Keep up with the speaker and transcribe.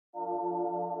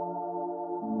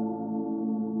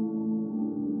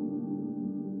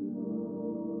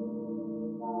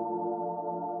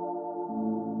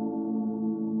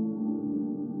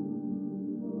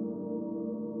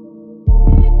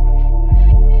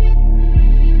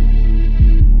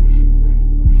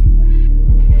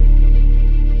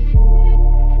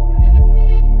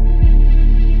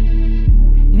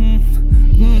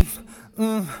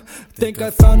Think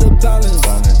I found a balance.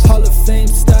 Hall of Fame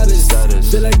status.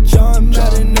 Feel like John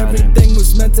Madden, everything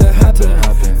was meant to happen.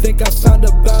 Think I found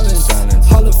a balance.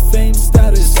 Hall of Fame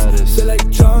status. Feel like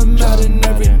John Madden,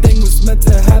 everything was meant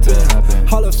to happen.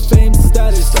 Hall of Fame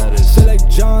status. Feel like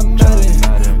John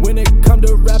Madden. When it come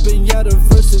to rapping, yeah, the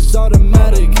verse is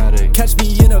automatic. Catch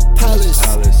me in a palace,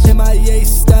 MIA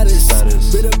status.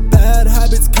 Rid of bad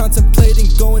habits, contemplating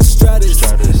going stratus.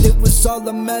 It was all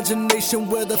imagination,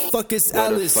 where the fuck is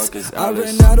Alice? I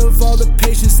ran out of all the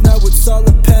patience, now it's all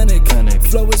a panic.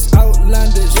 Flow is